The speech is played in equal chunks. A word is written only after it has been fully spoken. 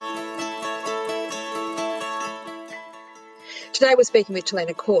Today we're speaking with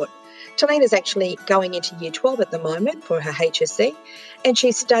Telina Court. Telina is actually going into Year 12 at the moment for her HSC, and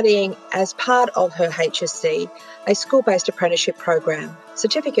she's studying as part of her HSC a school-based apprenticeship program,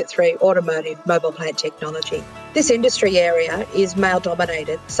 Certificate 3 Automotive Mobile Plant Technology. This industry area is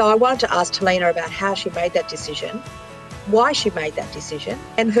male-dominated, so I wanted to ask Telina about how she made that decision, why she made that decision,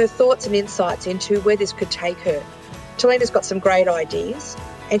 and her thoughts and insights into where this could take her. Telina's got some great ideas,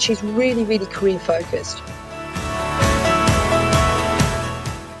 and she's really career-focused.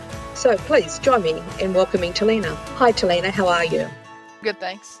 So please join me in welcoming Telina. Hi Telina, how are you? Good,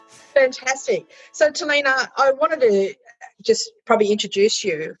 thanks. Fantastic. So Telina, I wanted to just probably introduce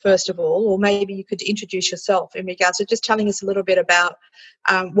you first of all, or maybe you could introduce yourself in regards to just telling us a little bit about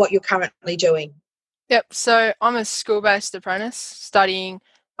what you're currently doing. Yep, so I'm a school-based apprentice studying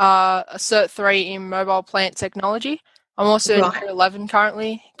a Cert 3 in mobile plant technology. I'm also in Year 11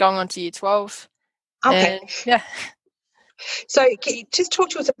 currently, going on to Year 12. Okay. And, yeah. So can you just talk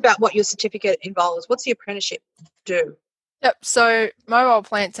to us about what your certificate involves? What's the apprenticeship do? Yep, so mobile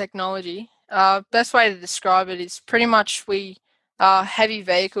plant technology, best way to describe it is pretty much we are heavy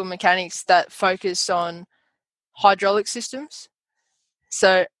vehicle mechanics that focus on hydraulic systems.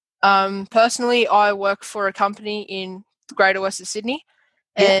 So personally, I work for a company in the Greater Western Sydney,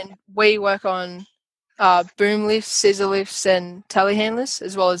 and we work on boom lifts, scissor lifts, and telehandlers,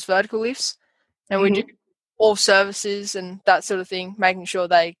 as well as vertical lifts. And we do all services and that sort of thing, making sure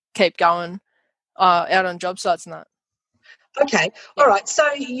they keep going out on job sites and that. Okay. All right.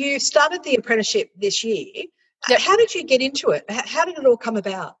 So you started the apprenticeship this year. Yep. How did you get into it? How did it all come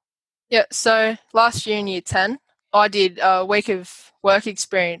about? Yeah, so last year in Year 10, I did a week of work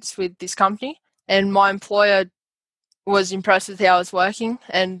experience with this company, and my employer was impressed with how I was working,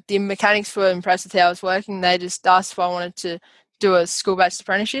 and the mechanics were impressed with how I was working. They just asked if I wanted to do a school-based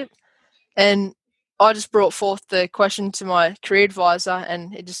apprenticeship, and I just brought forth the question to my career advisor,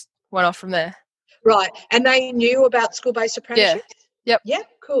 and it just went off from there. Right. And they knew about school-based apprenticeships? Yeah. Yep. Yeah,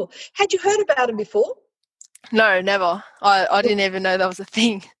 cool. Had you heard about them before? No, never. I didn't even know that was a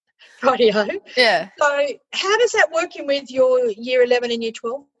thing. Rightio. Yeah. So how does that work in with your Year 11 and Year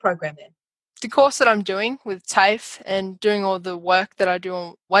 12 program then? The course that I'm doing with TAFE and doing all the work that I do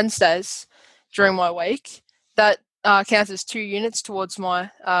on Wednesdays during my week, that counts as 2 units towards my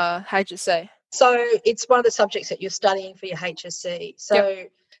HSC. So it's one of the subjects that you're studying for your HSC. So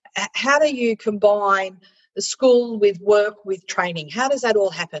how do you combine the school with work with training? How does that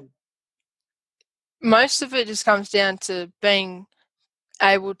all happen? Most of it just comes down to being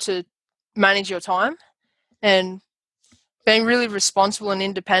able to manage your time and being really responsible and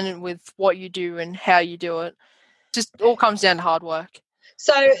independent with what you do and how you do it. Just all comes down to hard work.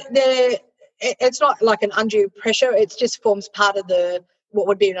 So it's not like an undue pressure. It just forms part of what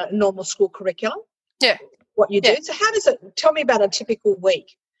would be a normal school curriculum. Yeah. What you do. So how does it? Tell me about a typical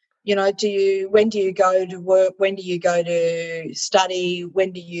week. You know, when do you go to work? When do you go to study?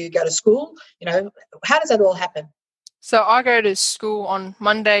 When do you go to school? You know, how does that all happen? So I go to school on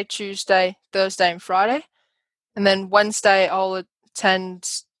Monday, Tuesday, Thursday, and Friday. And then Wednesday I'll attend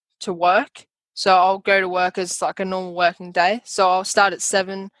to work. So I'll go to work as like a normal working day. So I'll start at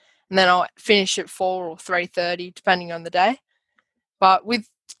 7 and then I'll finish at 4 or 3:30 depending on the day. But with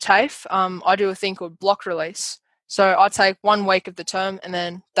TAFE, I do a thing called block release. So I take 1 week of the term and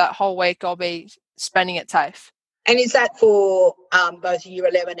then that whole week I'll be spending at TAFE. And is that for both Year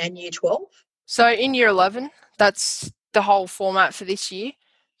 11 and Year 12? So in Year 11, that's the whole format for this year.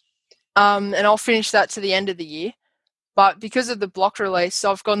 And I'll finish that to the end of the year. But because of the block release,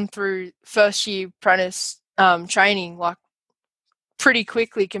 I've gone through first year apprentice training like pretty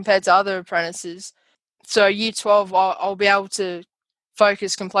quickly compared to other apprentices. So Year 12, I'll be able to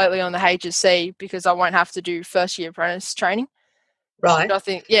focus completely on the HSC because I won't have to do first year apprentice training. Right. I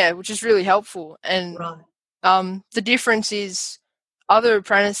think, which is really helpful. And the difference is other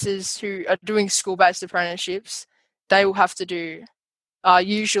apprentices who are doing school-based apprenticeships, they will have to do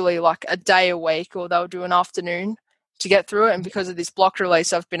usually like a day a week, or they'll do an afternoon to get through it. And because of this block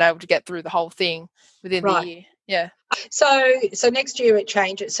release, I've been able to get through the whole thing within the year. Yeah. So next year it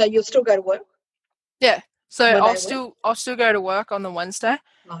changes. So you'll still go to work? Yeah. So I'll still go to work on the Wednesday.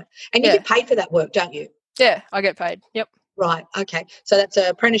 Right. And you get paid for that work, don't you? Yeah, I get paid. Yep. Right. Okay. So that's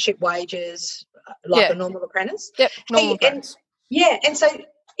apprenticeship wages, like a normal apprentice? Yep, normal apprentice. And so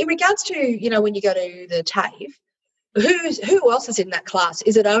in regards to, you know, when you go to the TAFE, who else is in that class?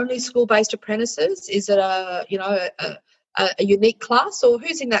 Is it only school-based apprentices? Is it a unique class, or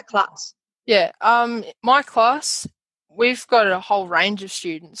who's in that class? Yeah. My class, we've got a whole range of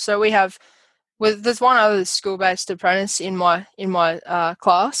students. So there's one other school-based apprentice in my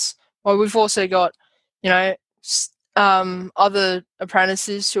class. Well, we've also got, other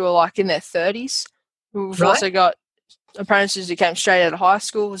apprentices who are like in their 30s. We've Right, also got apprentices who came straight out of high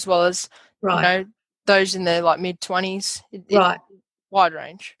school, as well as, you right, know, those in their like mid-20s. It's right. wide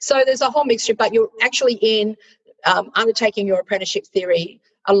range. So there's a whole mixture, but you're actually in undertaking your apprenticeship theory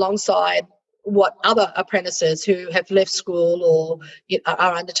alongside what other apprentices who have left school or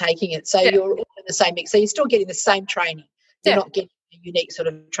are undertaking it. So Yeah, you're all in the same mix. So you're still getting the same training. You're yeah. not getting a unique sort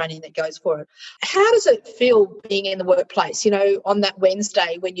of training that goes for it. How does it feel being in the workplace, on that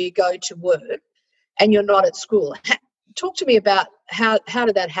Wednesday when you go to work and you're not at school? Talk to me about how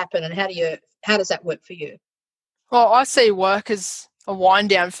did that happen and how does that work for you? Well, I see work as a wind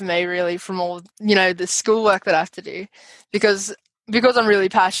down for me, really, from all the schoolwork that I have to do, because I'm really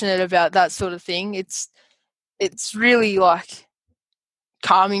passionate about that sort of thing. It's really like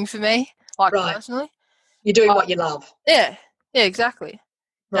calming for me, like Right. personally. You're doing But what you love. yeah, yeah, exactly.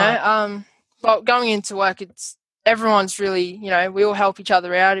 You Right. know, but going into work, it's everyone's really, we all help each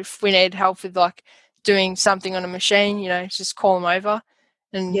other out. If we need help with like doing something on a machine, just call them over.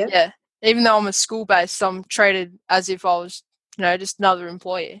 And Yeah. yeah, even though I'm a school based, I'm treated as if I was, just another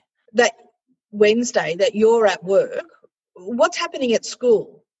employee. That Wednesday that you're at work, what's happening at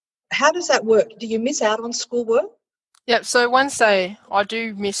school? How does that work? Do you miss out on schoolwork? Yep. So Wednesday, I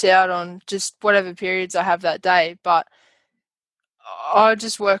do miss out on just whatever periods I have that day, but I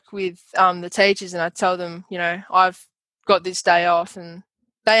just work with the teachers and I tell them, I've got this day off, and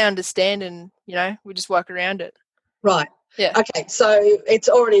they understand, and we just work around it. Right. Yeah, Okay. So it's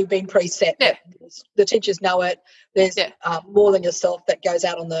already been preset yeah, that the teachers know it. There's yeah, more than yourself that goes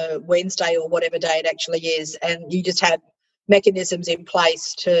out on the Wednesday or whatever day it actually is, and you just have mechanisms in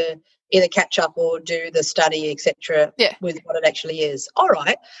place to either catch up or do the study, etc., yeah. with what it actually is. All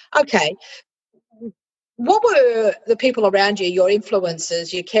right. Okay. What were the people around you, your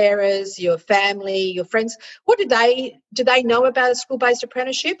influences, your carers, your family, your friends? What did they know about a school-based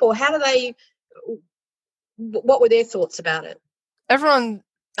apprenticeship, or how do they? What were their thoughts about it? Everyone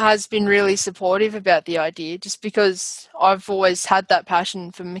has been really supportive about the idea, just because I've always had that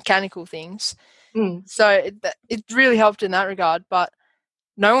passion for mechanical things. Mm, So it really helped in that regard. But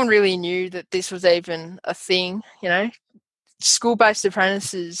no one really knew that this was even a thing. School-based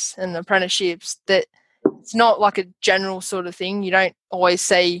apprentices and apprenticeships, that it's not like a general sort of thing. You don't always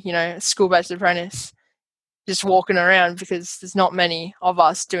see, a school-based apprentice just walking around, because there's not many of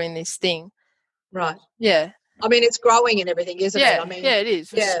us doing this thing. right. Yeah, I mean, it's growing and everything, isn't it? I yeah, mean, yeah, it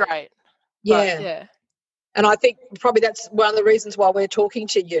is, which is yeah, great. But yeah. yeah, And I think probably that's one of the reasons why we're talking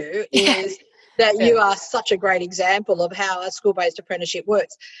to you yeah, is that yeah, you are such a great example of how a school-based apprenticeship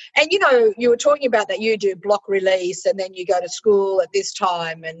works. And you were talking about that you do block release and then you go to school at this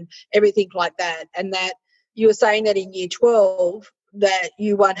time and everything like that. And that you were saying that in year 12 that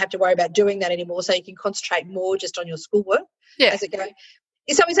you won't have to worry about doing that anymore, so you can concentrate more just on your schoolwork yeah. as it goes.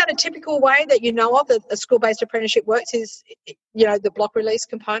 So is that a typical way that you know of that a school-based apprenticeship works, is the block release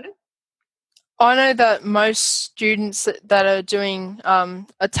component? I know that most students that are doing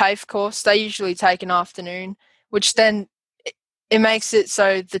a TAFE course, they usually take an afternoon, which then it makes it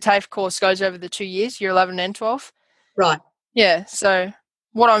so the TAFE course goes over the 2 years, year 11 and 12. Right, Yeah, so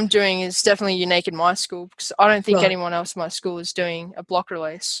what I'm doing is definitely unique in my school, because I don't think right. anyone else in my school is doing a block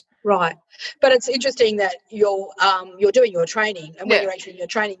release. Right, but it's interesting that you're doing your training, and when Yeah, you're actually in your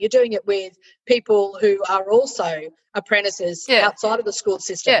training, you're doing it with people who are also apprentices yeah, outside of the school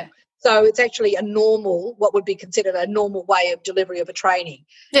system. yeah, So it's actually what would be considered a normal way of delivery of a training,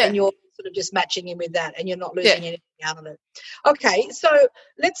 yeah, and you're sort of just matching in with that, and you're not yeah. losing anything out of it. Okay, so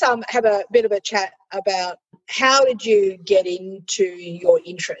let's have a bit of a chat about how did you get into your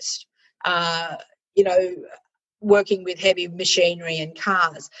interest. Uh, you know, Working with heavy machinery and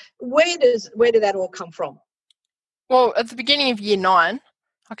cars. Where did that all come from? Well, at the beginning of year 9,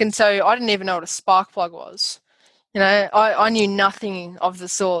 I can tell you I didn't even know what a spark plug was. I knew nothing of the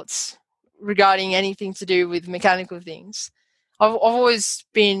sorts regarding anything to do with mechanical things. I've always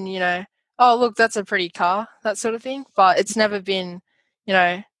been, oh, look, that's a pretty car, that sort of thing. But it's never been,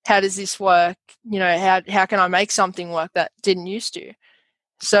 how does this work? How can I make something work that didn't used to?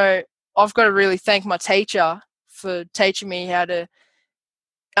 So I've got to really thank my teacher for teaching me how to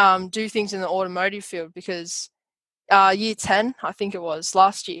do things in the automotive field, because year 10, I think it was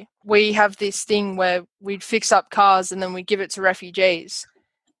last year, we have this thing where we'd fix up cars and then we'd give it to refugees.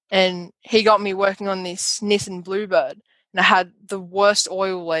 And he got me working on this Nissan Bluebird, and I had the worst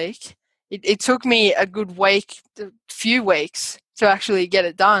oil leak. It took me a good few weeks to actually get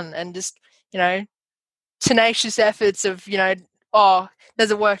it done, and just, you know, tenacious efforts of, oh,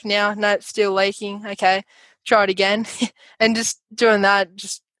 does it work now? No, it's still leaking. Okay, try it again. And just doing that,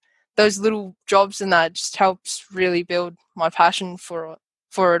 just those little jobs and that just helps really build my passion for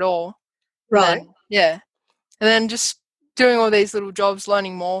it all. Right. And then just doing all these little jobs,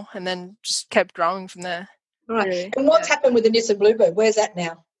 learning more, and then just kept growing from there. Right. Really. And what's happened with the Nissan Bluebird? Where's that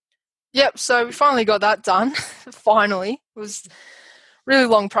now? Yep, so we finally got that done. Finally. It was a really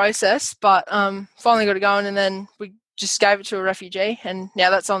long process, but finally got it going, and then we just gave it to a refugee, and now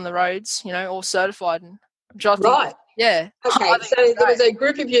that's on the roads, all certified. And Right. Yeah. Okay, so there was a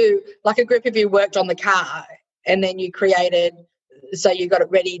group of you worked on the car, and then you created, so you got it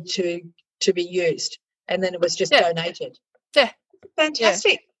ready to be used, and then it was just donated. Yeah.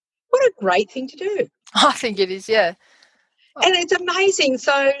 Fantastic. Yeah. What a great thing to do. I think it is, yeah. And it's amazing.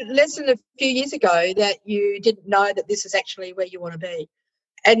 So less than a few years ago that you didn't know that this is actually where you want to be.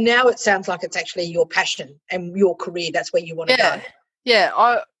 And now it sounds like it's actually your passion and your career. That's where you want to go. Yeah,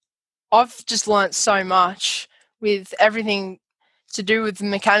 I've just learnt so much with everything to do with the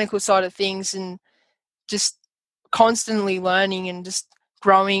mechanical side of things, and just constantly learning and just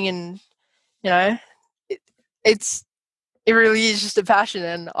growing, and it really is just a passion,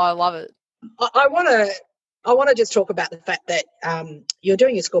 and I love it. I want to just talk about the fact that you're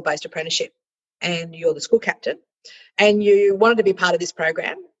doing your school-based apprenticeship, and you're the school captain, and you wanted to be part of this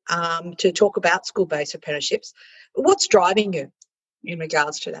program to talk about school-based apprenticeships. What's driving you in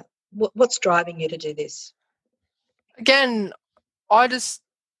regards to that? What's driving you to do this? Again, I just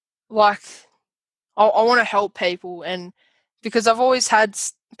I want to help people, and because I've always had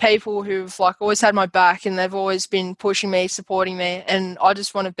people who've always had my back, and they've always been pushing me, supporting me, and I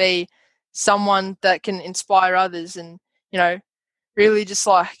just want to be someone that can inspire others, and really just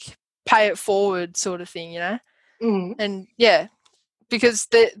pay it forward sort of thing, And because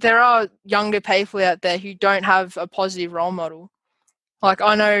there are younger people out there who don't have a positive role model.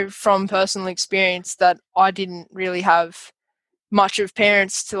 I know from personal experience that I didn't really have much of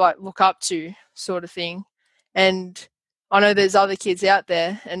parents to look up to, sort of thing. And I know there's other kids out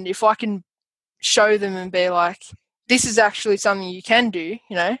there, and if I can show them and be this is actually something you can do,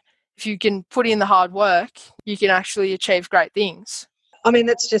 if you can put in the hard work, you can actually achieve great things. I mean,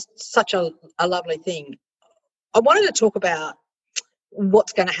 that's just such a lovely thing. I wanted to talk about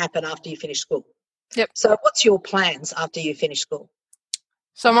what's going to happen after you finish school. Yep. So what's your plans after you finish school?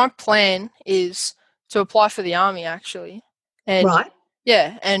 So my plan is to apply for the army, actually. And right.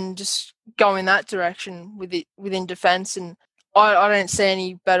 Yeah, and just go in that direction within defence. And I don't see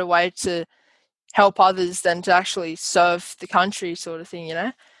any better way to help others than to actually serve the country, sort of thing,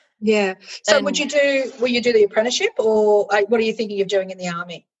 Yeah. So will you do the apprenticeship, or what are you thinking of doing in the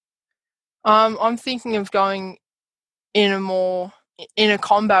army? I'm thinking of going in a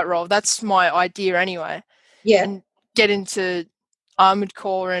combat role. That's my idea anyway. Yeah. And get into Armoured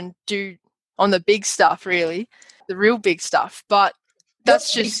Corps and do on the big stuff, really, the real big stuff. But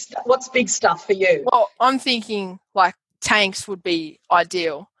what's big stuff for you? Well, I'm thinking tanks would be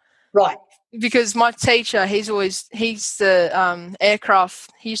ideal. Right. Because my teacher, he's the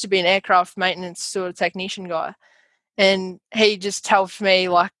aircraft. He used to be an aircraft maintenance sort of technician guy, and he just helped me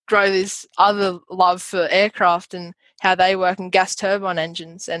grow this other love for aircraft and how they work in gas turbine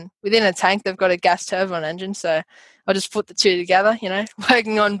engines. And within a tank, they've got a gas turbine engine. So I just put the two together,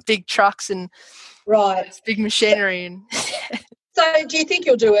 working on big trucks and big machinery. And so do you think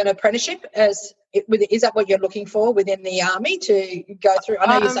you'll do an apprenticeship is that what you're looking for within the army to go through? I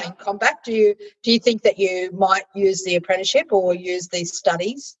know you're saying combat. Do you think that you might use the apprenticeship or use these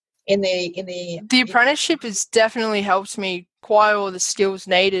studies in the apprenticeship has definitely helped me acquire all the skills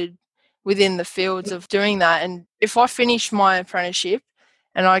needed within the fields of doing that. And if I finish my apprenticeship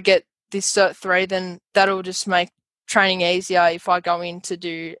and I get this Cert 3, then that'll just make training easier if I go in to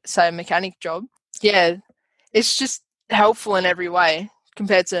do, say, a mechanic job. Yeah, it's just helpful in every way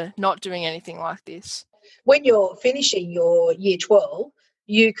compared to not doing anything like this. When you're finishing your year 12,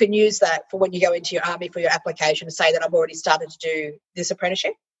 you can use that for when you go into your army for your application to say that I've already started to do this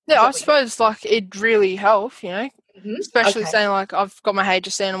apprenticeship. Yeah, I suppose it'd really help, especially saying I've got my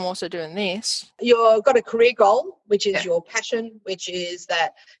HSC and I'm also doing this. You've got a career goal, which is your passion, which is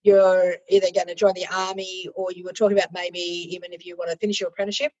that you're either going to join the army, or you were talking about maybe even if you want to finish your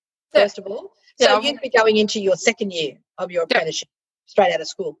apprenticeship, first of all. So you'd be going into your second year of your apprenticeship, straight out of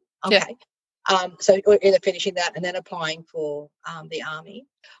school. Okay. So either finishing that and then applying for the army.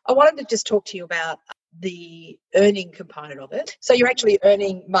 I wanted to just talk to you about the earning component of it. So you're actually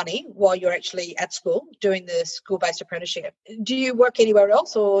earning money while you're actually at school doing the school-based apprenticeship. Do you work anywhere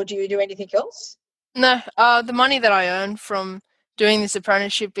else, or do you do anything else? No, the money that I earn from doing this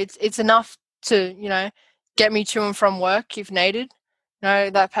apprenticeship, it's enough to, get me to and from work if needed.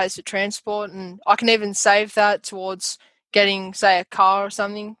 That pays for transport, and I can even save that towards getting, say, a car or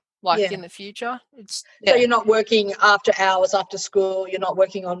something like in the future. So you're not working after hours, after school. You're not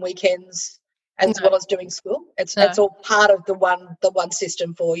working on weekends as well as doing school. It's all part of the one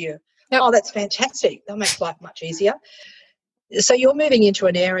system for you. Yep. Oh, that's fantastic. That makes life much easier. So you're moving into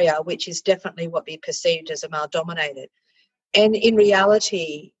an area which is definitely what we perceived as a male-dominated. And in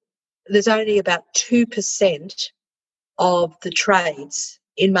reality, there's only about 2% of the trades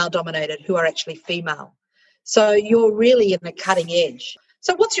in male-dominated who are actually female. So you're really in the cutting edge.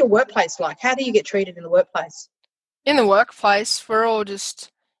 So what's your workplace like? How do you get treated in the workplace? In the workplace, we're all just,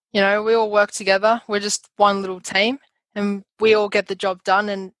 we all work together. We're just one little team and we all get the job done,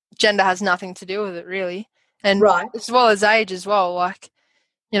 and gender has nothing to do with it, really. And as well as age as well. Like,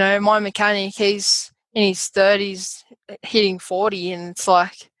 my mechanic, he's in his 30s, hitting 40, and it's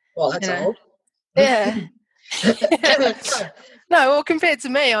like... Well, that's old. Yeah. No, well, compared to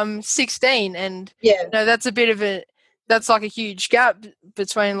me, I'm 16, and that's a bit of that's like a huge gap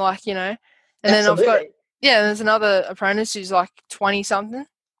between, like, and then I've got... Yeah, there's another apprentice who's like 20-something.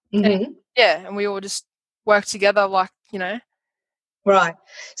 Mm-hmm. And we all just work together, like, Right.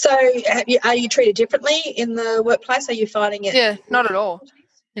 So are you treated differently in the workplace? Are you finding it? Yeah, not at all.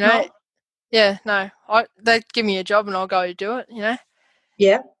 No? Yeah, no. They give me a job and I'll go do it,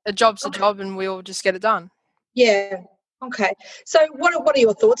 Yeah. A job's a job and we all just get it done. Yeah. Okay. So what are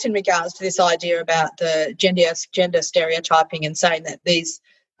your thoughts in regards to this idea about the gender stereotyping and saying that these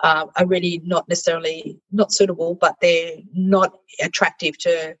are really not necessarily not suitable, but they're not attractive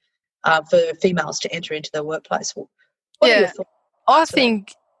to for females to enter into the workplace? What are your thoughts? I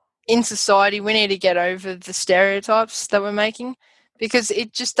think in society we need to get over the stereotypes that we're making, because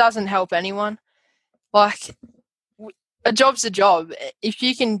it just doesn't help anyone. Like, a job's a job. If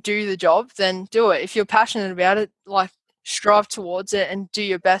you can do the job, then do it. If you're passionate about it, like, strive towards it and do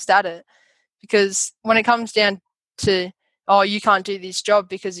your best at it. Because when it comes down to, oh, you can't do this job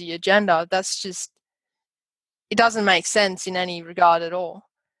because of your gender, that's just... it doesn't make sense in any regard at all.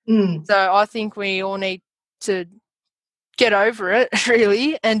 So I think we all need to get over it,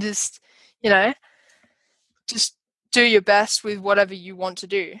 really, and just, just do your best with whatever you want to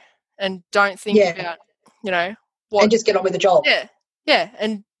do, and don't think about, what... and just get on with the job. Yeah,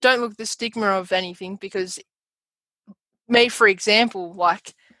 and don't look at the stigma of anything, because me, for example,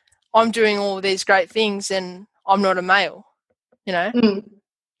 like, I'm doing all these great things and I'm not a male,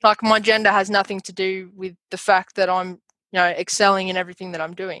 Like, my gender has nothing to do with the fact that I'm, excelling in everything that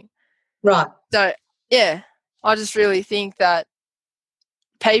I'm doing. Right. So, yeah, I just really think that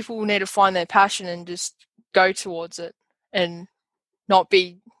people need to find their passion and just go towards it, and not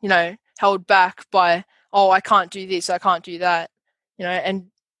be, held back by, oh, I can't do this, I can't do that, and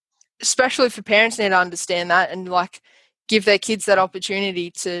especially for parents need to understand that and, like, give their kids that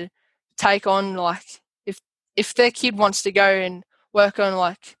opportunity to take on, like, if their kid wants to go and work on,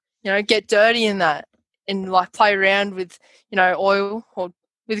 like, get dirty in that and, like, play around with, oil, or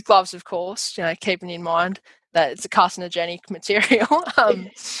with gloves, of course, keeping in mind that it's a carcinogenic material.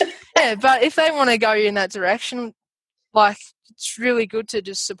 Yeah, but if they want to go in that direction, like, it's really good to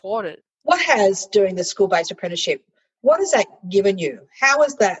just support it. What has doing the school-based apprenticeship, what has that given you? How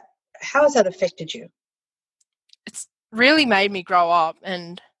has that affected you? It's really made me grow up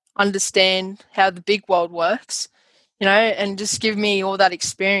and understand how the big world works, and just give me all that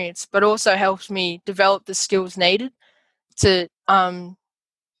experience, but also helps me develop the skills needed to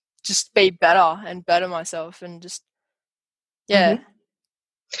just be better and better myself, and just, yeah.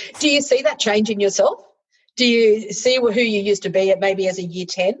 Mm-hmm. Do you see that change in yourself? Do you see who you used to be at maybe as a year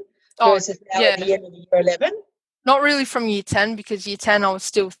 10 versus now at the end of year 11? Not really from year 10, because year 10 I was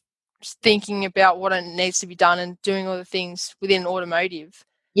still thinking about what needs to be done and doing all the things within automotive.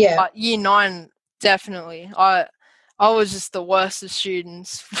 Yeah. But year 9, definitely. I was just the worst of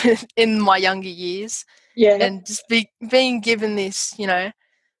students in my younger years. Yeah. And just being given this,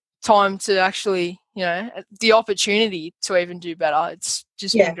 time to actually, the opportunity to even do better, it's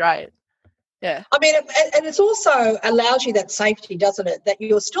just been great. Yeah. I mean, and it's also allows you that safety, doesn't it, that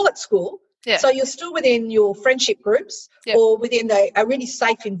you're still at school. Yeah. So you're still within your friendship groups or within a really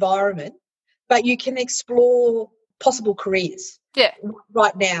safe environment, but you can explore possible careers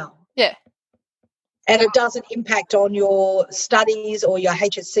right now. Yeah. And it doesn't impact on your studies or your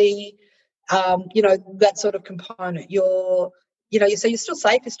HSC, that sort of component. So you're still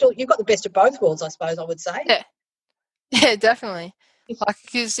safe. You've got the best of both worlds, I suppose I would say. Yeah. Yeah, definitely. Like,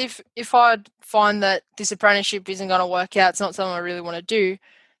 because if I find that this apprenticeship isn't going to work out, it's not something I really want to do,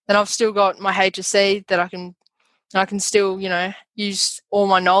 then I've still got my HSC that I can still, use all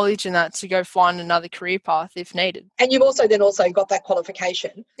my knowledge and that to go find another career path if needed. And you've also got that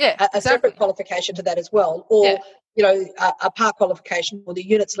qualification, a separate qualification to that as well, or a part qualification or the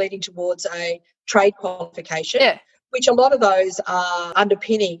units leading towards a trade qualification, Yeah. which a lot of those are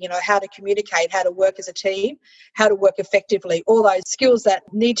underpinning, how to communicate, how to work as a team, how to work effectively, all those skills that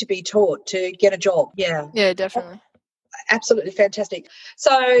need to be taught to get a job. Yeah. Yeah, definitely. Absolutely fantastic.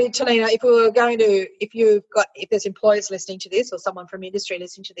 So, Telina, if there's employers listening to this or someone from industry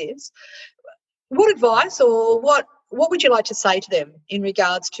listening to this, what advice or what would you like to say to them in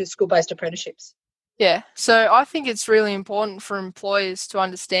regards to school-based apprenticeships? Yeah. So I think it's really important for employers to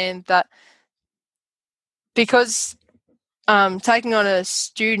understand that because taking on a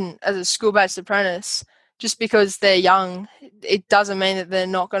student as a school-based apprentice, just because they're young, it doesn't mean that they're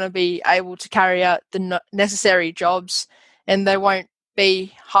not going to be able to carry out the necessary jobs, and they won't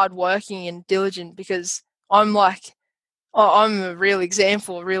be hardworking and diligent. Because I'm a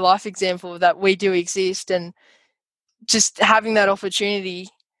real life example that we do exist, and just having that opportunity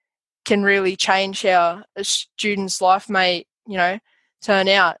can really change how a student's life may, turn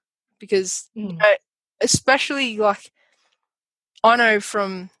out. Because especially like I know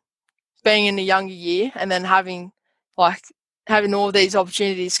from being in a younger year and then having all these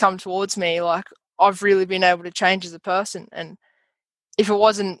opportunities come towards me, like I've really been able to change as a person. And if it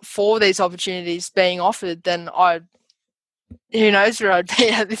wasn't for these opportunities being offered, then who knows where I'd be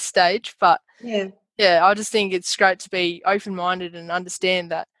at this stage. But yeah, I just think it's great to be open-minded and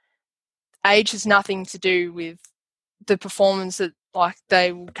understand that age has nothing to do with the performance that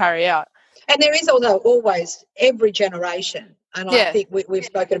they will carry out. And there is also always every generation, and I think we've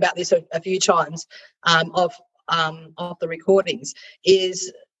spoken about this a few times of the recordings,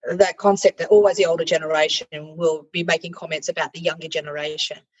 is that concept that always the older generation will be making comments about the younger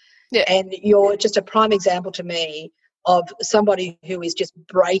generation. Yeah. And you're just a prime example to me of somebody who is just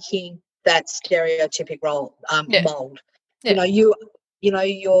breaking that stereotypic mold. Yeah.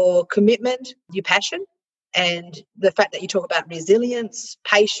 Your commitment, your passion, and the fact that you talk about resilience,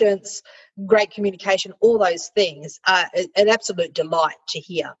 patience, great communication, all those things are an absolute delight to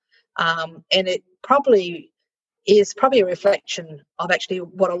hear. And it probably is a reflection of actually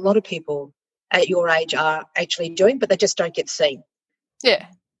what a lot of people at your age are actually doing, but they just don't get seen. Yeah.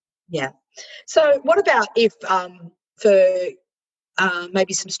 Yeah. So what about if for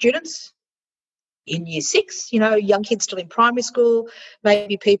maybe some students in year 6, young kids still in primary school,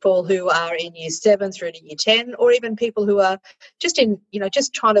 maybe people who are in year 7 through to year 10, or even people who are just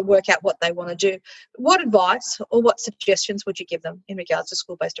just trying to work out what they want to do. What advice or what suggestions would you give them in regards to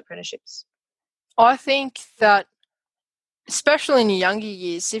school-based apprenticeships? I think that especially in your younger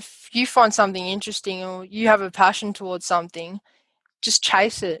years, if you find something interesting or you have a passion towards something, just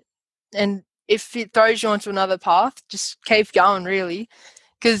chase it. And if it throws you onto another path, just keep going, really.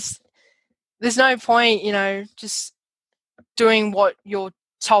 Because there's no point, just doing what you're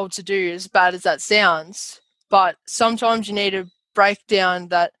told to do, as bad as that sounds. But sometimes you need to break down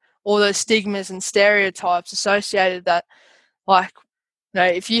all those stigmas and stereotypes associated that,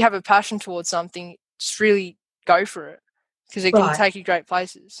 if you have a passion towards something, just really go for it, because it can take you great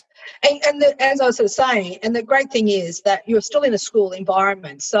places. And as I was sort of saying, and the great thing is that you're still in a school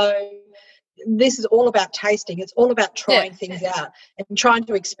environment. So this is all about tasting. It's all about trying things out and trying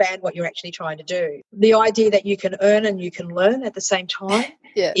to expand what you're actually trying to do. The idea that you can earn and you can learn at the same time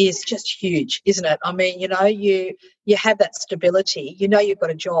is just huge, isn't it? I mean, you have that stability. You've got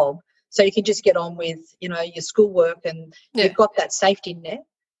a job, so you can just get on with, your schoolwork, and you've got that safety net,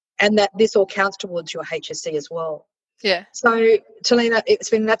 and that this all counts towards your HSC as well. Yeah. So, Telina, it's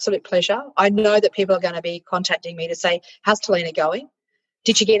been an absolute pleasure. I know that people are going to be contacting me to say, how's Telina going?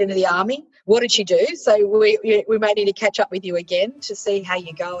 Did she get into the army? What did she do? So we may need to catch up with you again to see how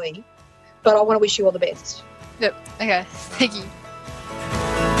you're going. But I want to wish you all the best. Yep. Okay. Thank you.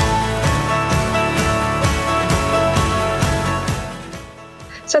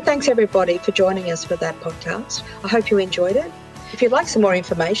 So thanks everybody for joining us for that podcast. I hope you enjoyed it. If you'd like some more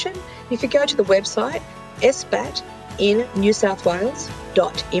information, you could go to the website SBAT in New South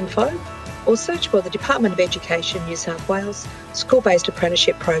Wales.info, or search for the Department of Education New South Wales School-Based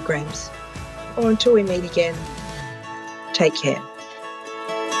Apprenticeship Programs. Or until we meet again, take care.